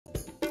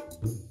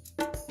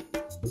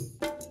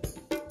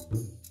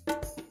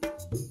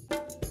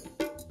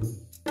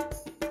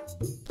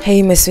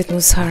Hey my sweet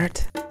moose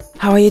heart,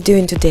 how are you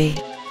doing today?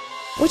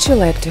 Would you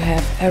like to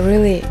have a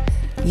really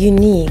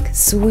unique,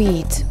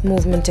 sweet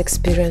movement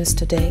experience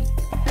today?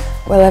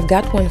 Well, I've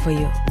got one for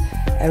you,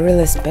 a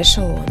really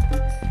special one.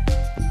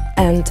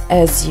 And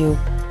as you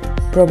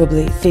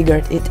probably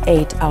figured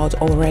it out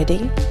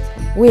already,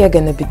 we are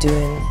gonna be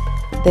doing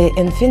the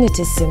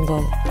infinity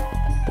symbol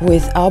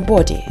with our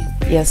body.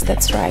 Yes,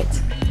 that's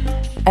right.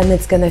 And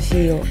it's gonna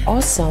feel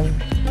awesome.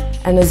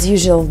 And as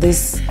usual,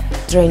 this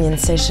training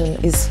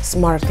session is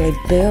smartly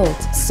built,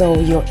 so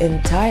your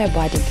entire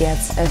body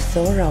gets a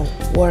thorough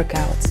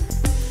workout.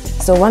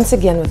 So once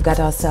again, we've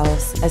got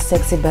ourselves a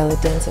sexy belly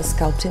dancer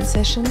sculpting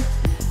session,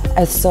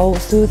 a soul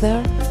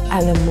soother,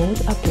 and a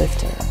mood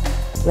uplifter.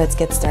 Let's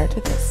get started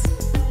with this.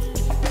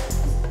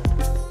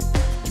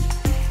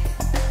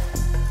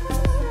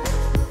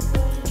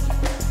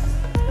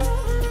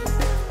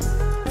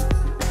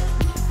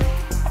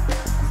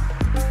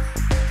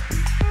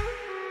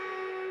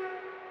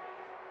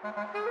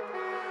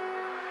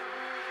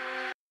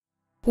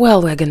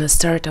 Well, we're gonna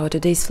start our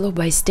today's flow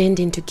by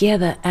standing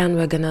together, and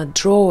we're gonna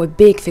draw a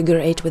big figure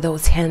 8 with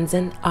those hands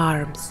and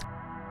arms,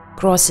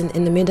 crossing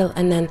in the middle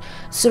and then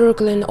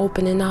circling,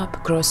 opening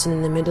up, crossing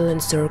in the middle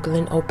and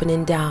circling,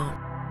 opening down,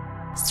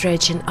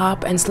 stretching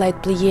up and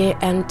slight plie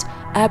and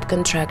ab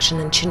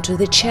contraction and chin to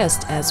the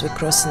chest as we're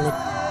crossing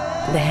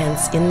the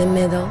hands in the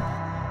middle.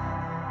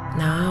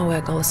 Now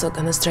we're also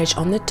gonna stretch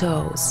on the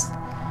toes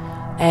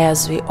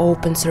as we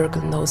open,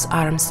 circling those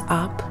arms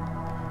up.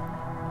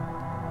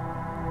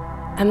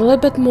 And a little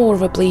bit more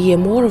of a plie,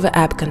 more of an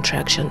ab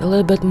contraction, a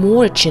little bit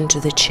more chin to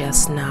the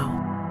chest now.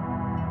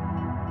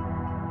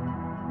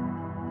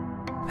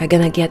 We're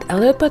gonna get a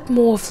little bit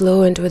more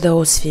fluent with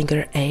those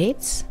figure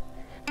 8s.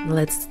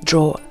 Let's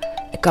draw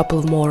a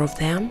couple more of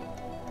them.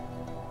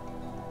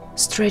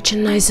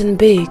 Stretching nice and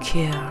big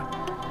here,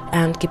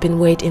 and keeping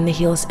weight in the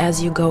heels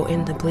as you go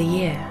in the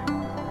plie.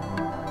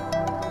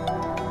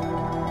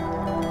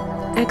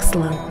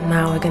 Excellent.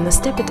 Now we're gonna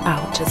step it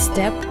out, just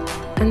step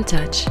and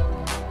touch.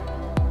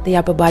 The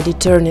upper body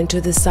turning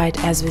to the side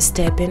as we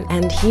step in,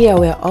 and here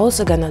we're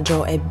also gonna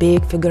draw a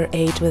big figure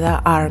 8 with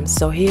our arms,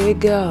 so here we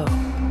go.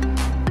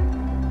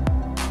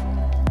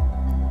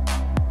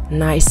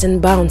 Nice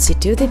and bouncy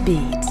to the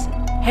beat.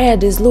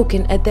 Head is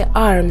looking at the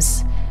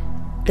arms,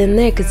 the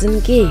neck is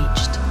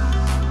engaged.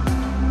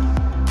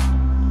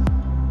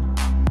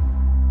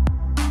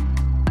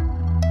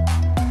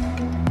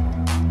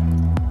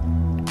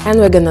 And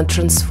we're gonna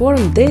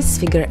transform this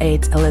figure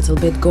 8 a little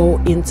bit, go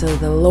into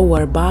the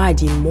lower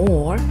body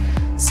more.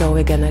 So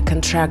we're gonna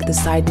contract the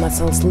side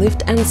muscles,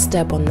 lift and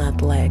step on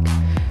that leg.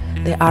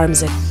 The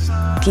arms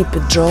keep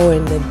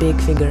drawing the big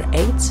figure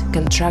 8,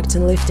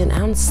 contracting, lifting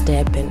and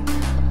stepping.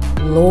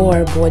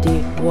 Lower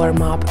body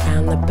warm up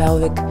and the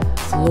pelvic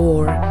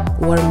floor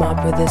warm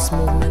up with this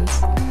movement.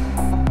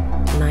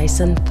 Nice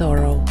and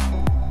thorough.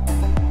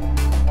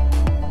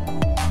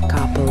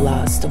 Couple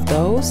last of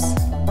those.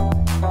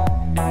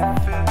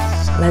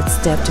 Let's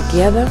step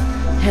together,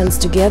 hands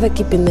together,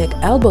 keeping the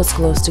elbows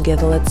close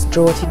together. Let's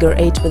draw a figure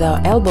 8 with our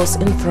elbows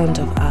in front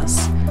of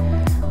us.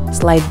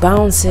 Slight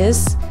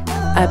bounces,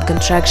 ab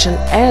contraction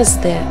as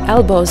the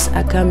elbows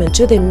are coming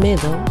to the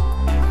middle.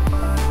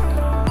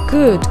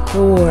 Good,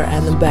 core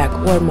and the back,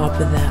 warm up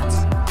with that.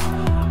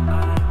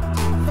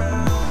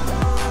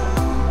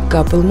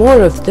 Couple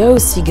more of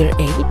those figure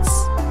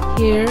 8s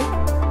here.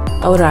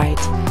 Alright,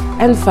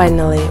 and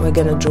finally we're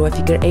gonna draw a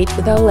figure 8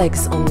 with our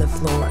legs on the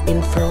floor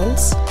in front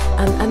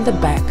and the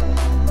back,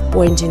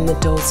 pointing the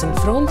toes in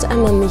front,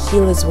 and then the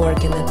heel is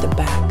working at the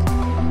back.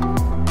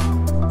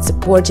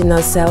 Supporting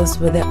ourselves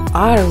with the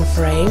arm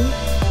frame,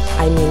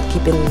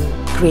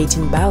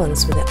 creating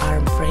balance with the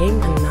arm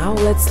frame. And now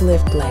let's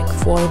lift leg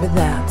forward with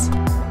that,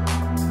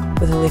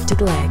 with a lifted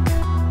leg.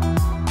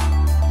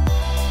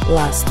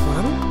 Last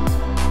one.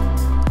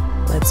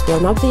 Let's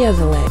warm up the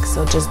other leg,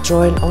 so just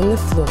drawing on the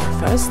floor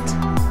first.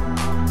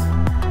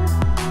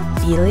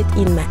 Feel it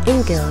in my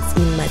ankles,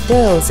 in my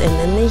toes and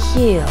in the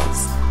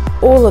heels.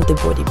 All of the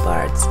body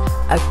parts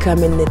are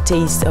coming the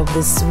taste of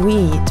the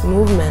sweet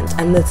movement,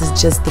 and this is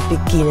just the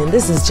beginning,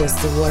 this is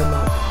just the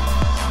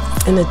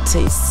warm-up. And it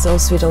tastes so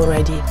sweet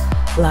already.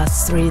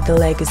 Last 3, the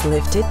leg is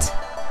lifted.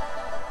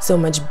 So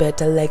much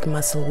better leg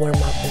muscle warm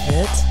up with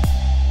it.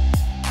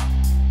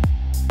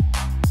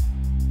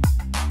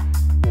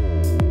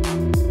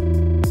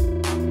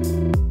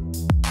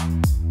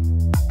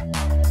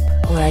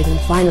 Alright, and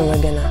finally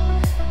we're gonna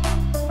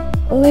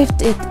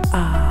lift it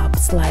up,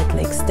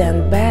 slightly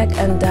extend back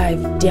and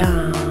dive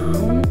down.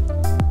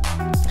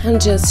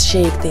 And just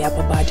shake the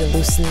upper body,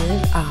 loosening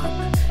it up.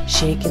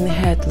 Shaking the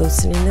head,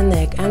 loosening the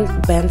neck,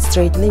 and bend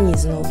straight the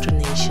knees in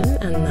alternation,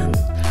 and then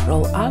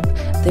roll up.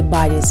 The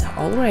bodies are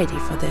all ready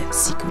for the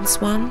sequence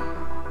 1.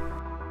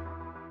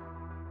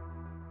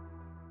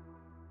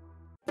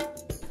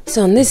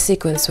 So in this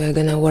sequence we're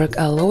gonna work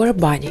our lower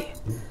body.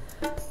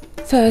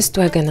 First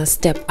we're gonna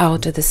step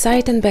out to the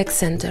side and back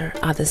center,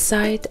 other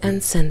side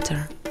and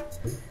center.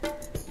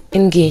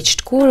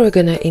 engaged core, we're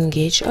gonna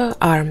engage our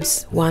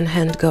arms. One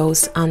hand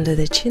goes under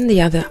the chin, the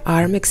other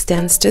arm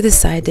extends to the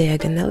side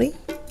diagonally.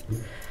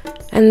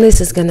 And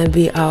this is gonna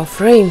be our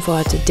frame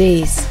for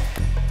today's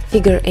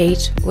figure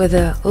 8 with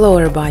a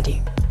lower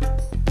body.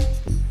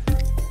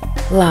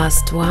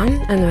 Last one,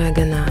 and we're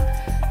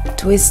gonna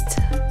twist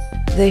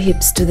the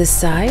hips to the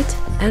side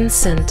and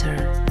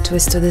center.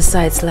 Twist to the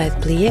side, slight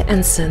plie,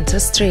 and center,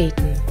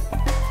 straighten.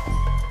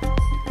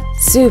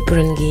 Super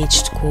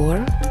engaged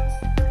core.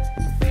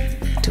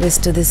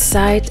 Twist to the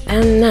side,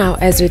 and now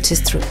as we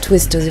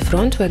twist to the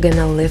front, we're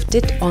gonna lift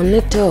it on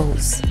the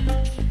toes.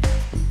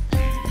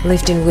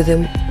 Lifting with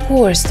the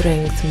core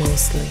strength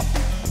mostly.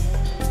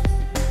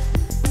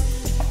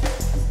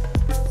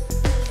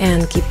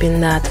 And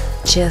keeping that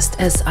chest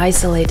as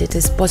isolated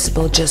as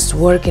possible, just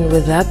working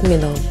with that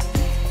middle.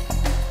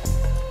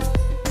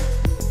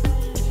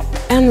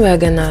 And we're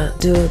gonna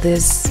do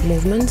this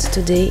movement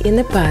today in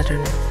a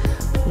pattern.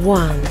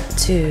 1,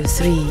 2,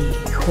 3,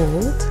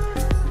 hold,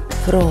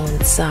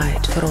 front,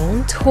 side,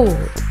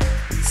 hold,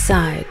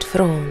 side,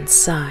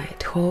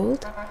 front,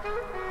 hold,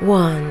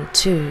 1,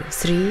 2,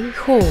 3,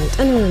 hold.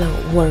 And we're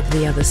gonna work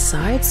the other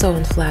side, so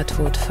on flat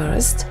foot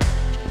first,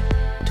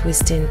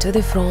 twisting to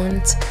the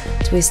front,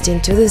 twisting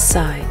to the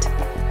side,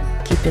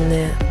 keeping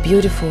the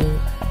beautiful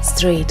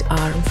straight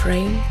arm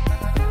frame.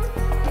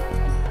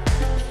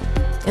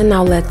 And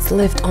now let's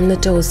lift on the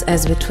toes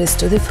as we twist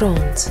to the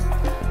front.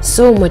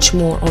 So much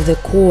more of the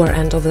core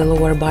and of the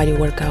lower body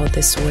workout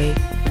this way.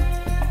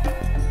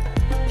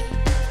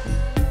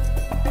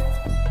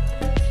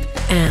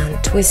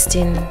 And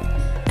twisting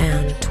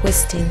and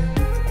twisting.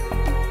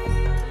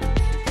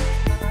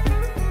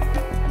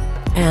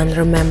 And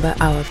remember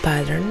our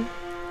pattern.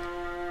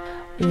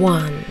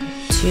 1,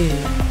 2,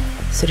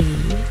 3,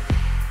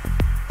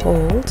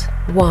 hold.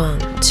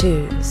 1,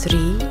 2,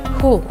 3,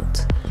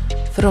 hold.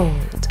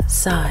 Front,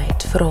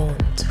 side,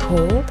 front,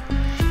 hold.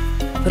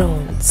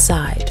 Front,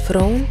 side,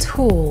 front,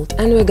 hold.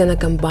 And we're gonna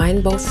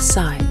combine both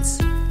sides.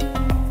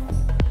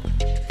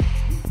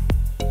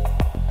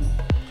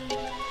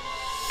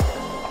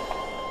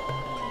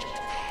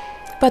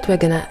 But we're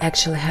gonna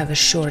actually have a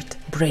short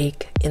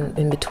break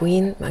in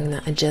between. I'm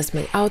gonna adjust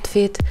my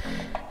outfit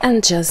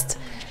and just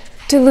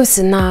to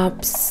loosen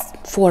up,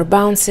 4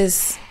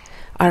 bounces,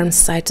 arms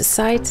side to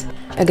side.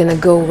 We're gonna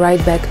go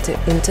right back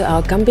into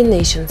our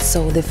combination.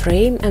 So the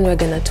frame, and we're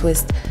gonna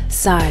twist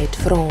side,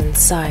 front,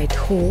 side,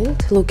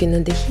 hold, looking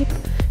at the hip,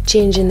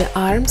 changing the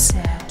arms,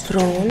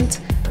 front,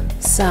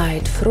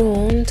 side,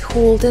 front,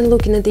 hold, and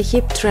looking at the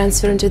hip,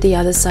 transferring to the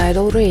other side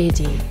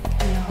already.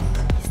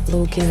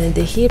 Looking at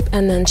the hip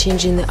and then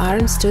changing the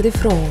arms to the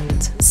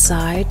front,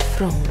 side,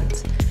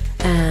 front,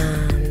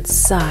 and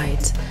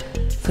side,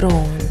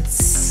 front,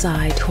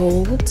 side,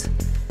 hold.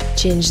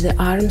 Change the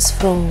arms,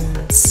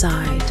 front,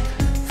 side,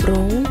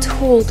 front,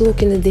 hold,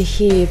 looking at the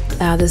hip,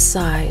 other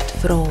side,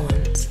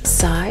 front,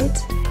 side,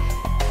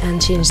 and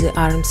change the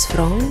arms,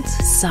 front,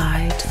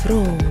 side,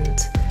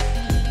 front.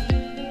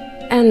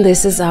 And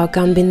this is our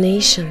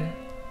combination.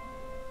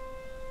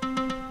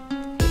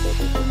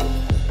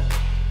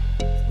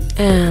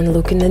 And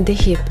looking at the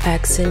hip,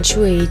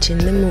 accentuating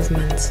the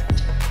movement.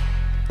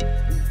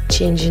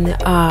 Changing the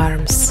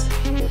arms,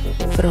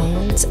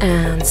 front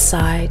and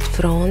side,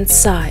 front,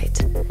 side.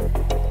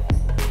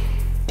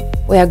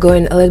 We are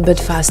going a little bit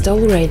fast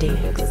already,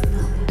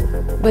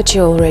 but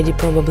you're already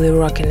probably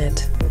rocking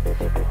it.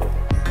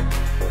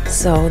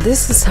 So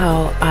this is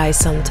how I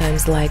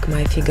sometimes like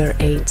my figure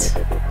 8.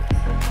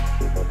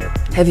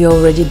 Have you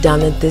already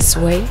done it this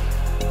way?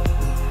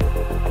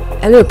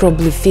 And you're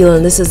probably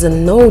feeling this is a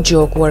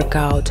no-joke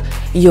workout.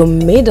 Your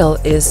middle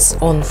is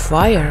on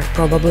fire,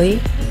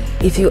 probably.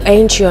 If you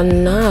ain't, you're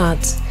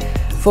not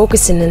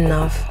focusing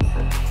enough.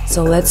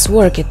 So let's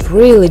work it.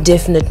 Really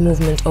definite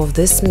movement of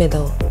this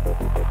middle.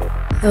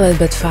 A little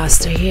bit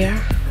faster here.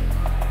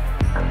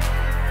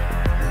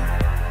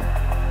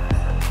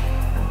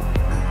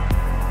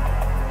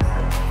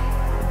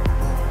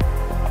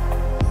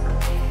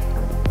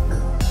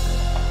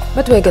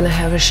 But we're gonna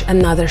have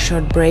another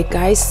short break,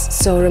 guys.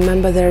 So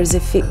remember,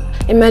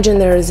 imagine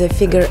there is a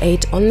figure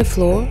 8 on the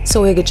floor.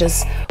 So we could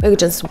just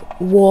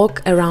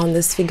walk around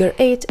this figure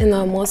 8 in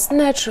our most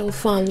natural,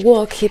 fun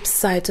walk, hips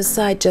side to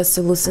side, just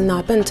to loosen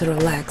up and to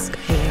relax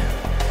here.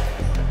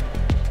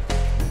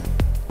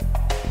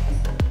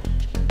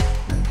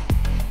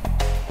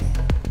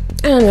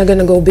 And we're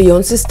gonna go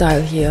Beyonce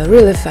style here,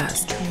 really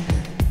fast.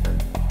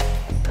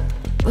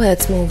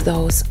 Let's move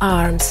those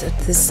arms at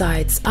the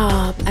sides,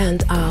 up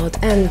and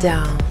out and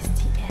down.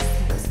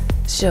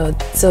 So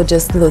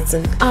just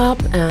loosen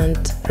up and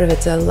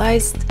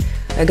revitalized.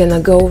 We're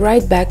gonna go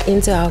right back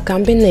into our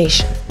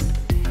combination.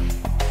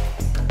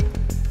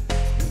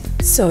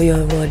 So you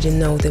already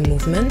know the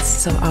movements.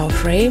 So our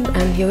frame,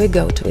 and here we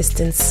go,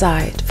 twisting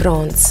side,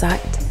 front,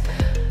 side,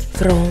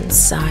 front,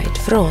 side,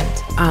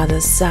 front, other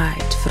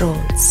side,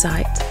 front,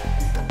 side,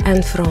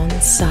 and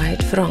front,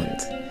 side,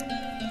 front.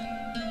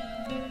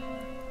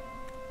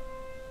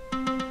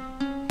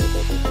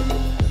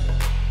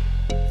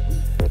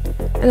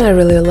 And I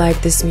really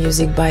like this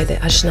music by the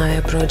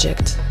Ashnaya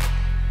project.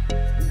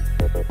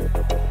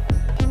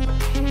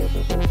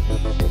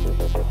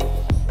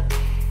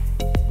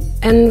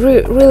 And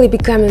really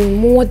becoming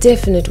more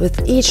definite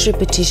with each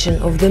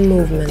repetition of the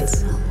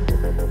movements.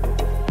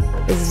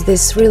 With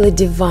this really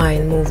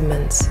divine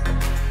movements.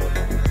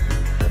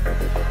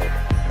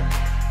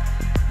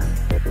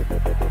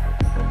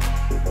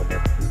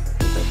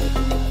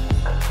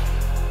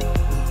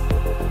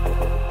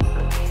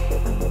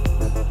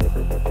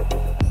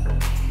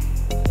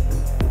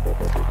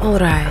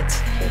 Alright,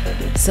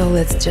 so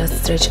let's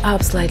just stretch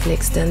up, slightly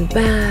extend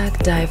back,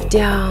 dive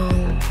down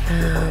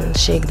and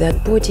shake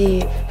that booty,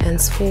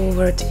 hands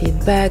forward,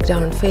 feet back,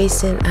 down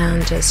facing,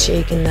 and just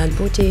shaking that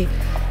booty,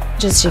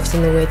 just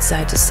shifting the weight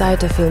side to side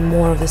to feel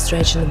more of the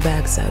stretch in the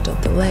back side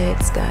of the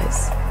legs,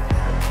 guys.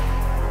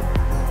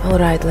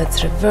 Alright,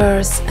 let's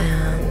reverse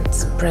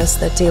and press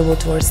the tailbone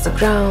towards the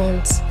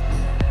ground,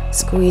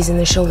 squeezing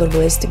the shoulder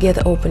blades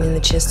together, opening the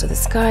chest to the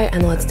sky,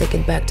 and let's take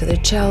it back to the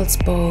child's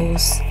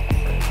pose.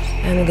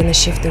 And we're gonna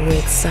shift the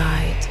weight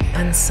side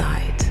and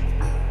side,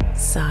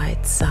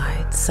 side,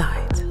 side,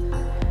 side.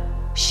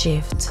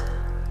 Shift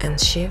and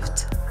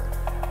shift,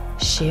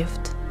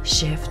 shift,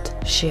 shift,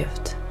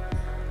 shift.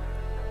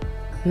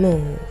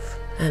 Move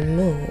and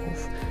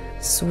move,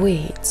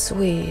 sweet,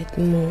 sweet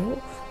move.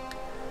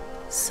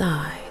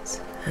 Side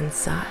and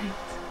side.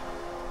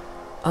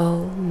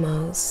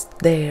 Almost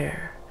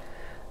there.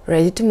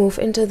 Ready to move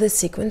into the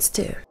sequence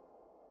 2.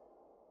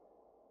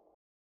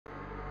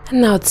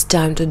 And now it's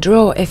time to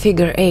draw a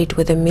figure 8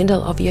 with the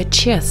middle of your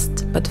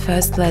chest, but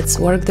first let's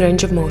work the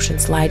range of motion,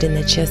 sliding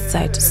the chest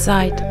side to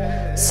side,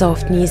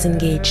 soft knees,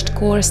 engaged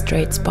core,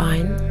 straight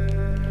spine.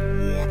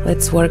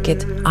 Let's work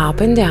it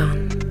up and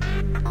down.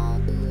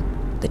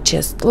 The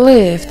chest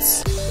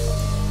lifts,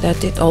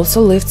 that it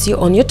also lifts you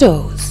on your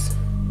toes.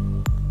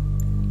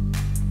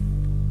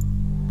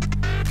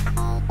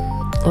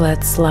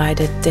 Let's slide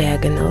it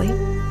diagonally.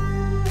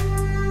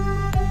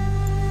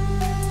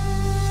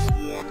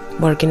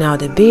 Working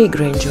out a big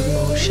range of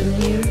motion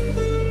here.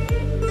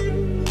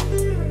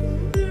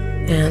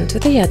 And to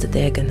the other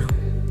diagonal.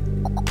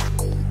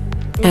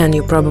 And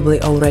you probably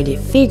already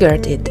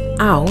figured it 8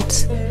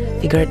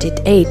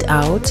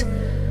 out,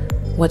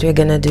 what we're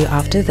gonna do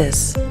after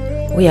this.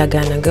 We are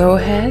gonna go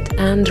ahead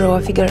and draw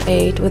a figure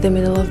 8 with the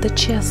middle of the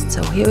chest,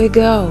 so here we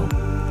go.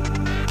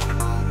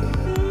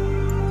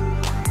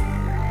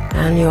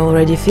 And you're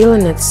already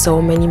feeling it,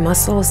 so many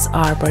muscles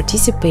are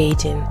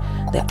participating,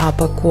 the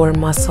upper core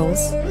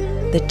muscles,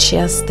 the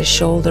chest, the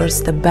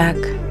shoulders, the back.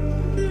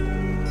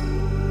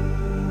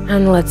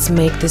 And let's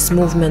make this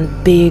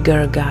movement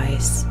bigger,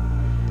 guys.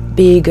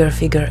 Bigger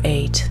figure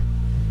 8.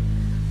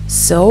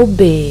 So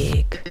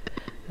big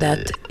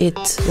that it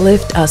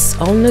lifts us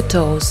on the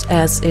toes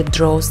as it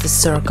draws the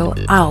circle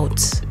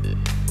out.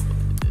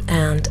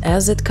 And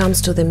as it comes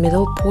to the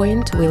middle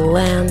point, we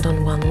land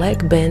on one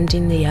leg,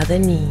 bending the other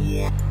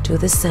knee to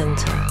the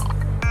center.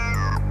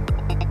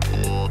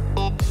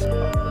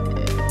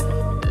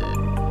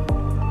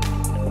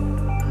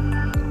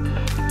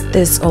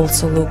 This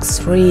also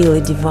looks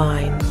really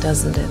divine,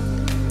 doesn't it?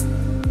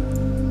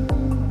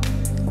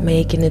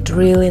 Making it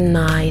really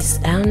nice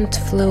and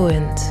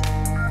fluent.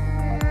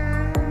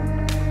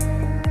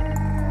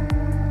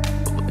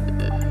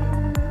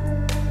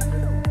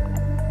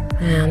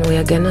 And we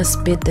are gonna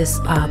speed this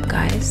up,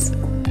 guys.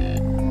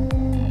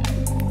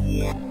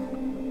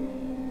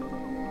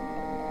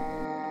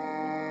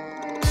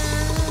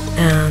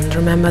 And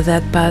remember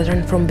that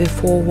pattern from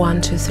before,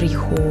 1, 2, 3,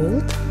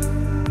 hold.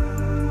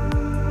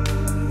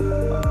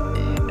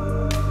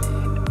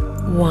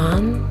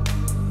 1,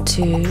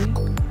 2,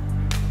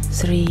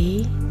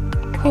 3,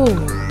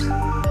 hold.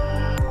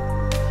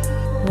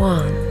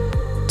 1,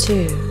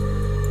 2,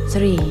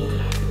 3,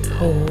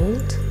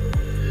 hold.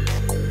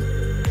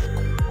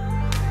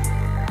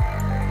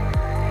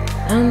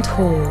 And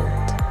hold.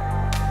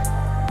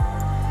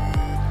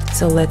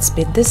 So let's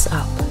speed this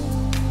up.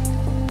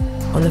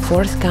 On the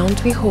 4th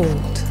count we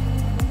hold.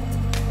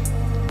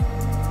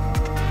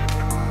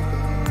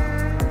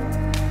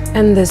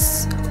 And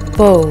this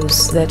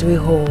pose that we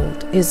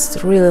hold is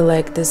really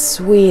like the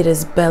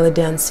sweetest belly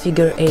dance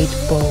figure 8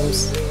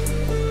 pose.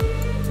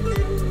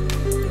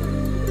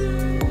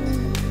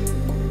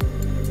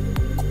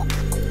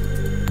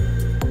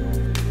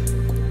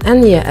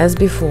 And yeah, as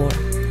before,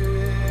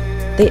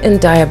 the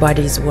entire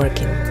body is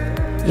working.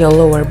 Your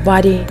lower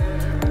body,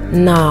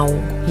 now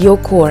your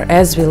core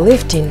as we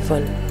lift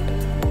infant.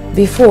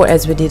 Before,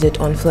 as we did it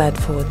on flat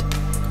foot,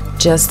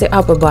 just the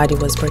upper body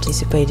was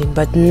participating,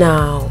 but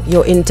now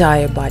your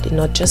entire body,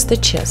 not just the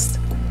chest.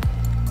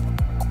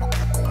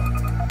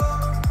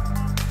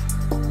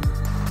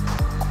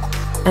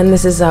 And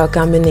this is our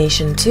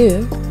combination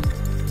 2.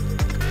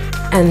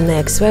 And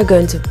next we're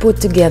going to put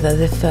together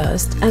the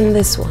first and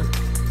this one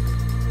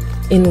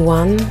in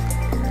one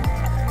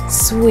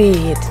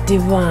sweet,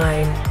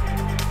 divine,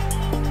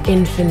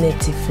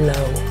 infinity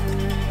flow.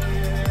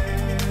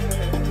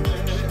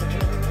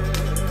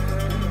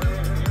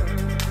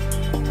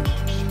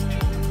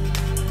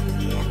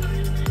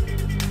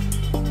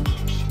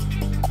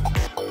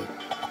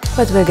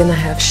 but we're gonna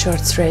have short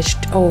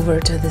stretched over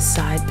to the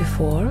side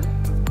before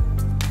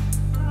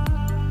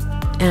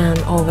and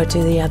over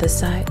to the other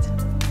side.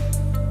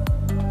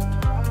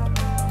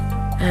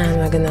 And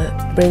we're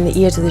gonna bring the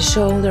ear to the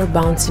shoulder,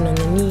 bouncing on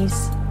the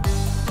knees.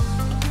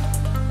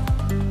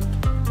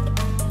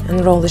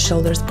 And roll the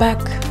shoulders back.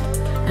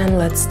 And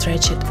let's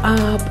stretch it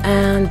up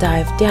and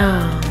dive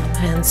down.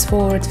 Hands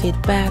forward, feet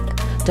back,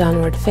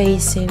 downward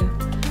facing,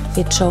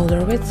 feet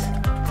shoulder width.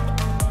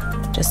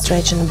 Just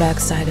stretching the back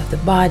side of the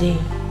body.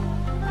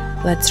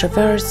 Let's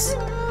reverse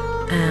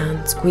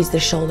and squeeze the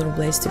shoulder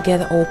blades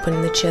together,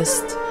 open the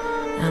chest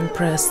and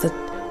press the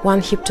one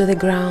hip to the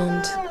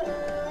ground.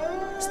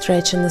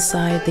 Stretch on the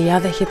side, the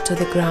other hip to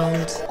the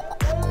ground.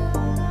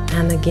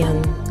 And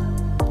again,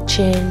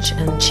 change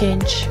and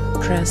change,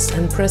 press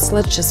and press.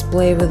 Let's just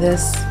play with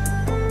this.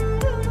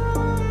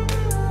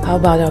 How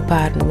about our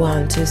pattern?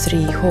 1, 2,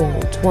 3,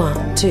 hold.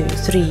 1, 2,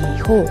 3,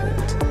 hold.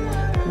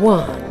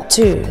 1,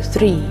 2,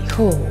 3,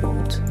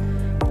 hold.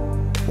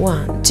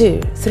 1,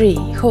 2, 3,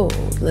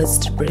 hold.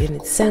 Let's bring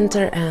it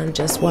center and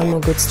just one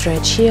more good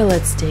stretch here.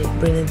 Let's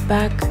bring it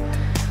back.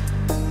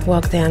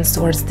 Walk the hands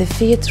towards the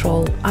feet,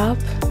 roll up.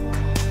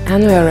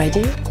 And we're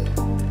ready.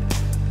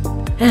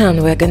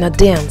 And we're gonna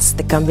dance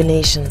the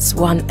combinations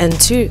 1 and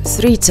 2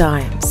 3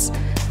 times.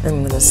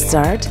 I'm gonna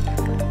start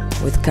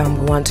with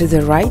combo 1 to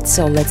the right,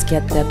 so let's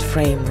get that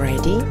frame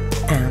ready.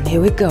 And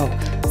here we go.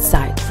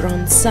 Side,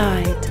 front,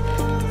 side,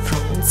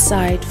 front,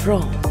 side,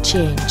 front,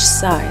 change,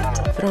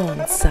 side,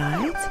 front,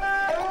 side,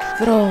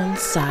 front,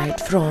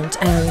 side, front,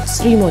 and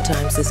 3 more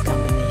times this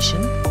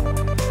combination.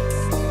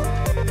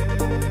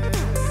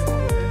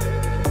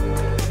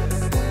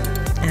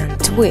 And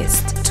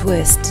twist,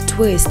 twist,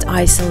 twist,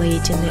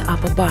 isolating the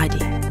upper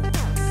body.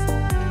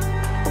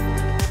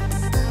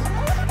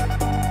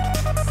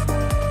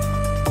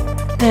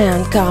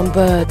 And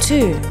combo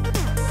 2,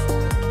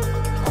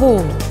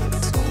 hold,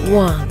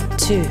 1,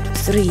 2,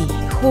 3,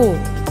 hold.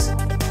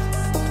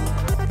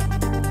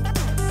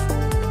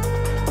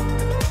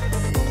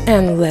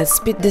 And let's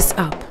speed this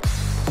up.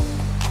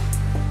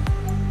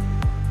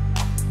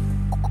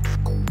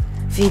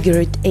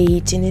 Figure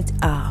 8 it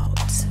out.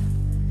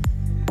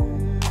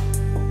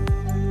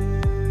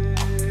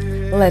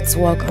 Let's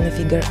walk on the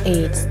figure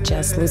 8,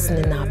 just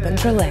loosening up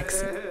and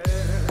relaxing.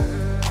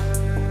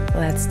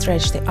 Let's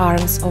stretch the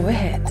arms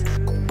overhead,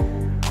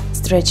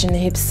 stretching the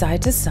hips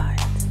side to side.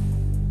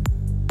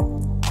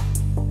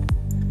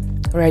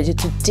 Ready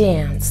to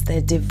dance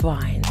the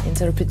divine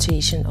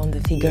interpretation on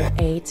the figure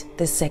 8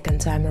 the second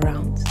time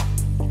around.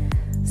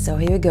 So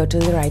here we go to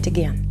the right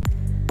again.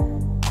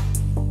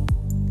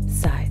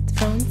 Side,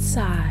 front,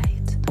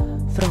 side,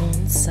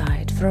 front,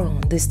 side,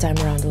 front. This time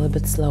around a little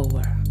bit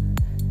slower.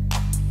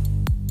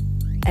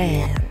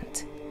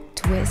 And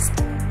twist,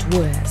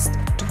 twist,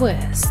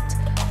 twist.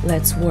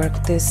 Let's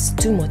work this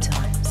 2 more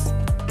times.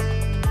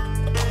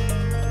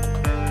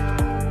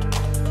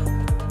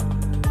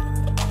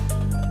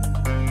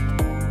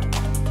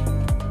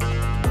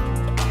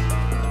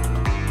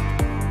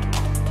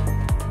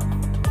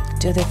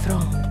 To the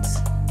front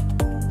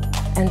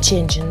and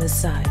changing the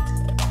side.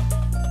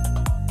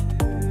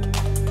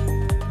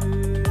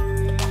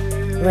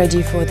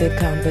 Ready for the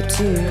combo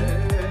 2.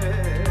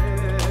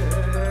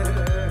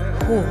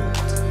 Hold.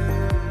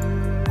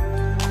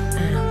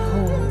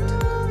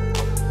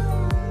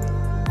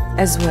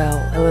 As well,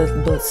 a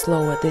little bit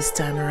slower this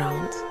time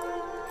around.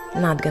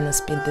 Not gonna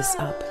speed this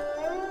up.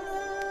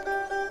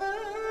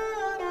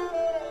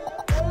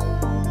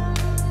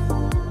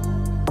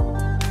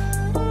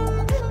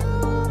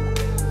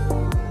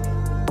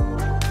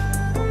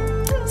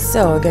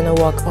 So we're gonna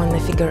walk on the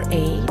figure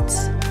 8,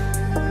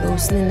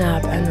 loosening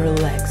up and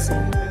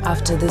relaxing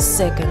after the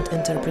second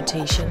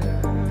interpretation.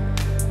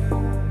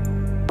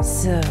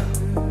 So,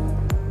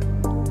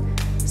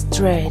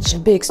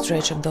 stretch, big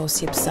stretch of those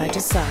hips side to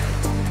side.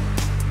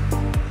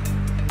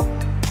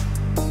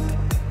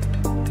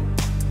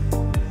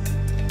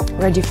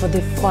 Ready for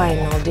the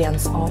final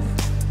dance off.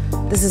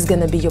 This is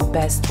gonna be your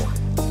best one.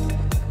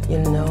 You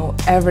know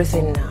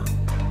everything now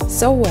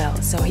so well,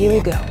 so here we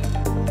go.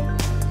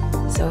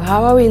 So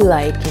how are we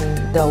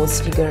liking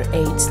those figure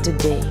 8s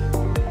today?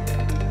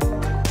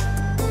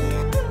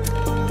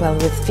 Well,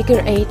 with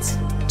figure 8,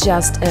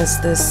 just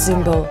as the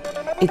symbol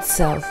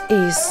itself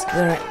is,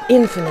 there are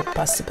infinite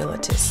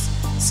possibilities.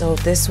 So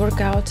this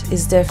workout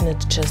is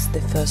definitely just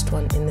the first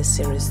one in the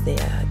series. There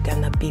are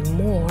gonna be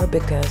more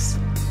because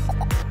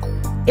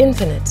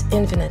infinite,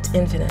 infinite,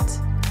 infinite,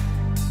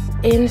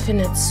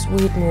 infinite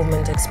sweet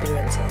movement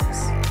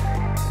experiences.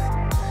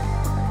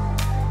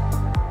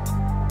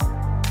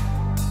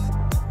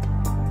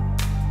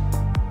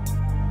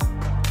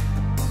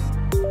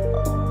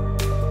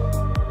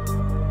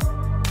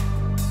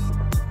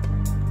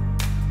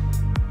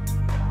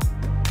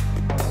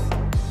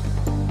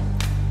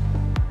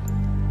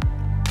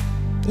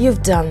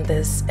 You've done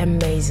this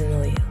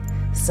amazingly.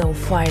 So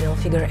final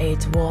figure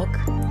 8 walk.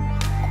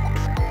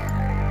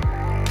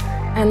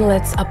 And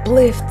let's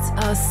uplift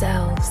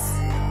ourselves.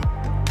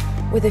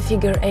 With a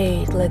figure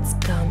 8, let's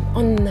come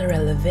on the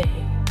releve.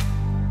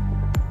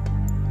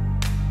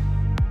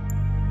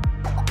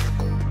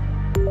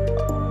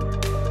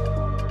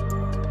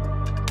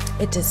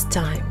 it is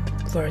time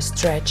for a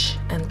stretch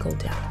and cool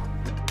down.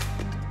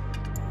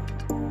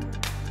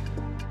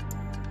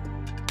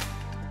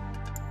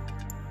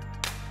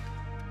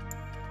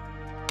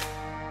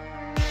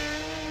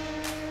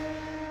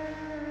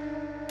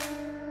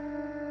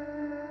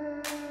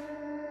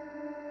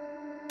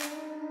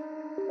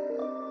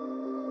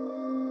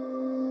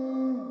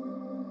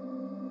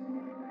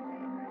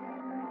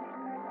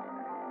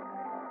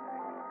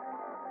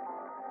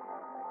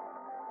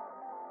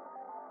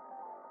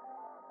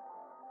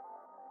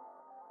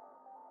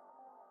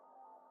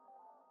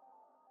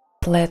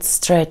 Let's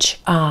stretch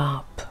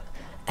up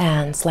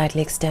and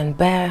slightly extend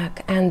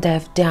back and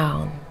dive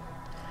down.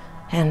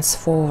 Hands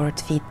forward,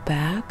 feet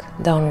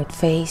back, downward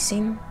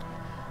facing.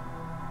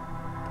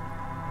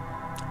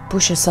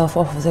 Push yourself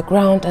off of the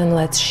ground and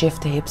let's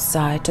shift the hips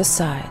side to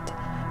side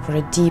for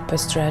a deeper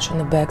stretch on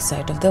the back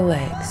side of the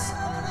legs.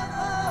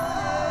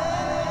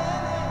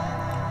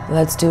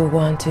 Let's do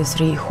 1, 2,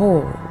 3,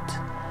 hold.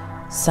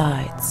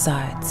 Side,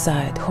 side,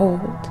 side,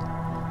 hold.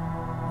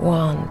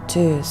 1,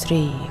 2,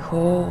 3,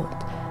 hold.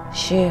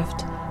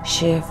 Shift,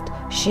 shift,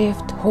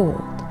 shift, hold.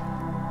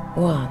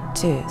 1,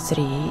 2,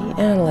 3,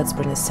 and let's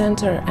bring the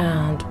center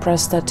and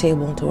press that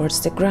tailbone towards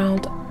the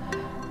ground.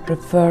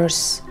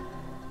 Reverse,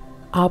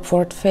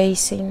 upward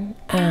facing,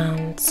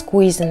 and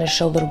squeezing the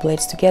shoulder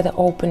blades together,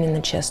 opening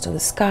the chest to the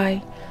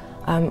sky.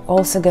 I'm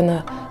also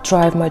gonna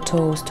drive my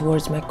toes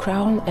towards my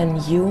crown,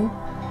 and you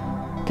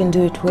can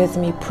do it with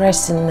me,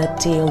 pressing the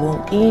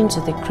tailbone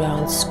into the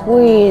ground,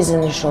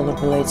 squeezing the shoulder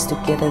blades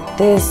together.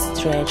 This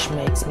stretch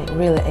makes me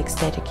really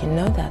ecstatic, you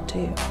know that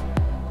too.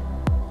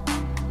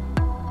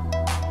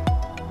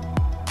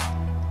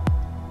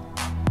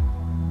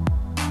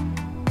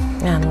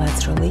 And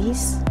let's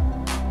release.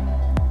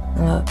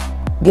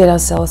 Get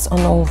ourselves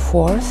on all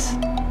fours,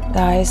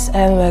 guys,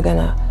 and we're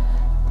gonna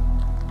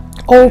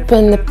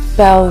open the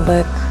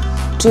pelvic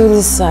to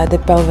the side, the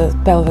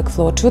pelvic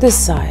floor to the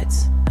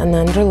sides. And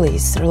then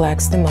release,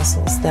 relax the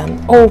muscles,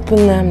 then open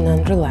them,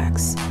 then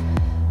relax.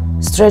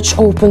 Stretch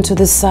open to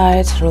the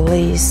side,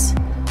 release,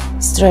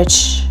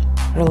 stretch,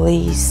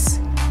 release,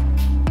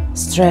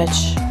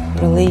 stretch,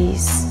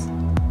 release,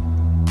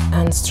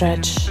 and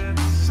stretch,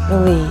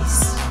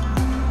 release.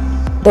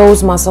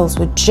 Those muscles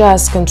were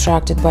just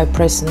contracted by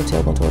pressing the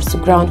tailbone towards the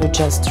ground, we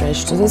just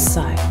stretch to the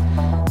side.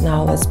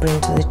 Now let's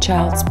bring to the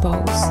child's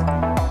pose.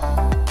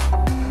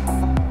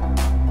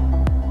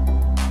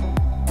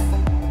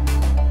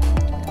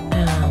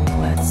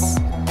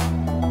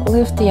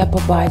 Lift the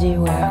upper body.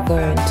 We are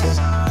going to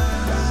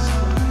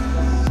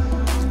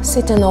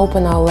sit and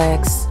open our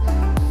legs,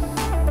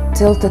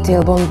 tilt the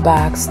tailbone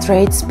back,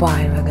 straight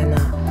spine. We're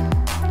gonna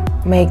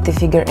make the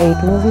figure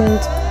 8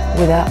 movement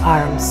with our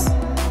arms.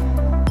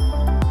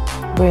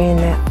 Bring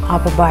the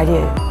upper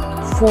body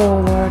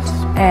forward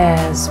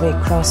as we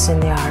cross in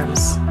the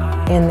arms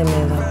in the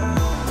middle.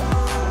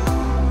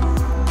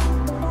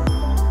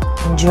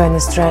 Enjoy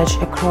the stretch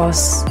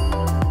across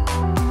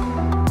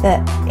the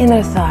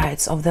inner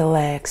thighs of the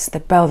legs, the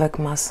pelvic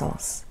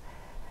muscles.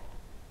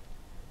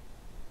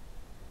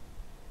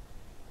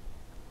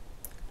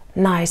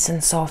 Nice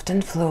and soft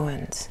and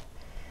fluent.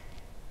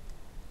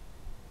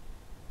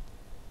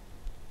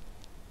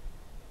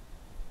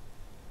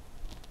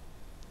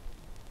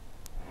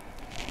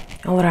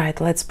 All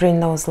right, let's bring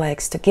those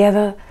legs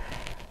together.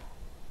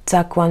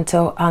 Tuck one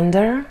toe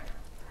under,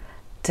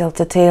 tilt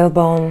the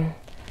tailbone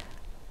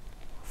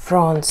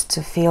front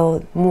to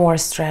feel more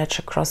stretch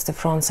across the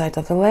front side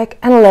of the leg,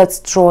 and let's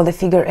draw the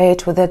figure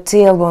 8 with the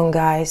tailbone,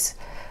 guys,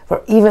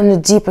 for even a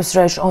deeper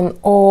stretch on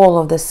all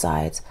of the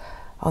sides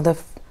of the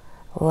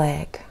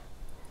leg.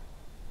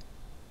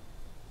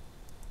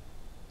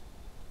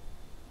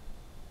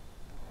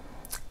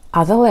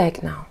 Other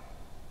leg now.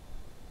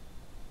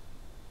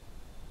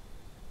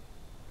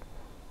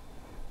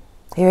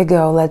 Here we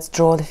go, let's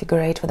draw the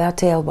figure 8 with our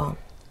tailbone.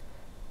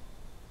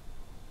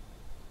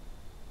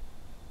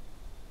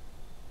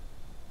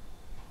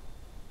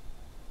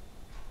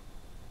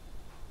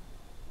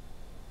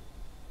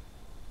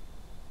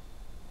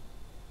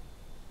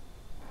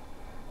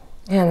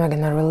 And we're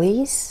gonna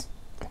release.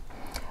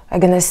 We're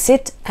gonna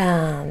sit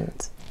and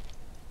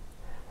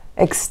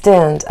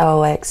extend our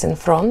legs in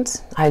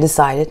front. I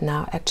decided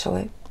now,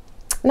 actually.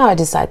 Now I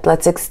decide,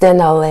 let's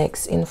extend our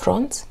legs in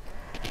front.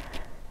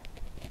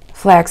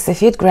 Flex the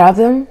feet, grab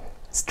them,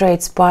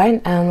 straight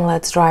spine, and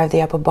let's drive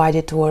the upper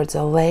body towards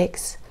our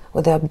legs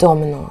with the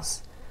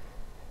abdominals.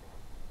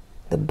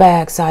 The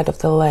back side of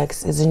the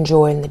legs is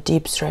enjoying the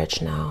deep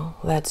stretch now.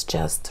 Let's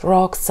just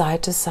rock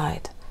side to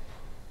side.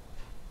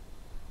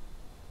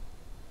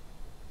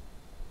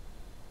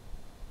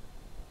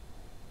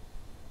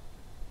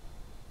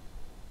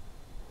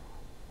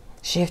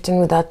 Shifting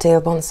with that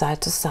tailbone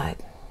side to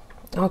side.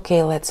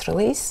 Okay, let's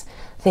release.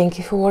 Thank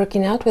you for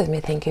working out with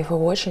me. Thank you for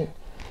watching.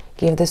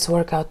 Give this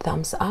workout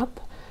thumbs up.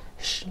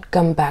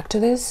 Come back to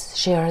this.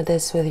 Share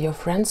this with your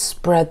friends.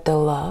 Spread the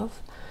love.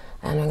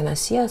 And we're gonna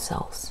see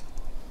ourselves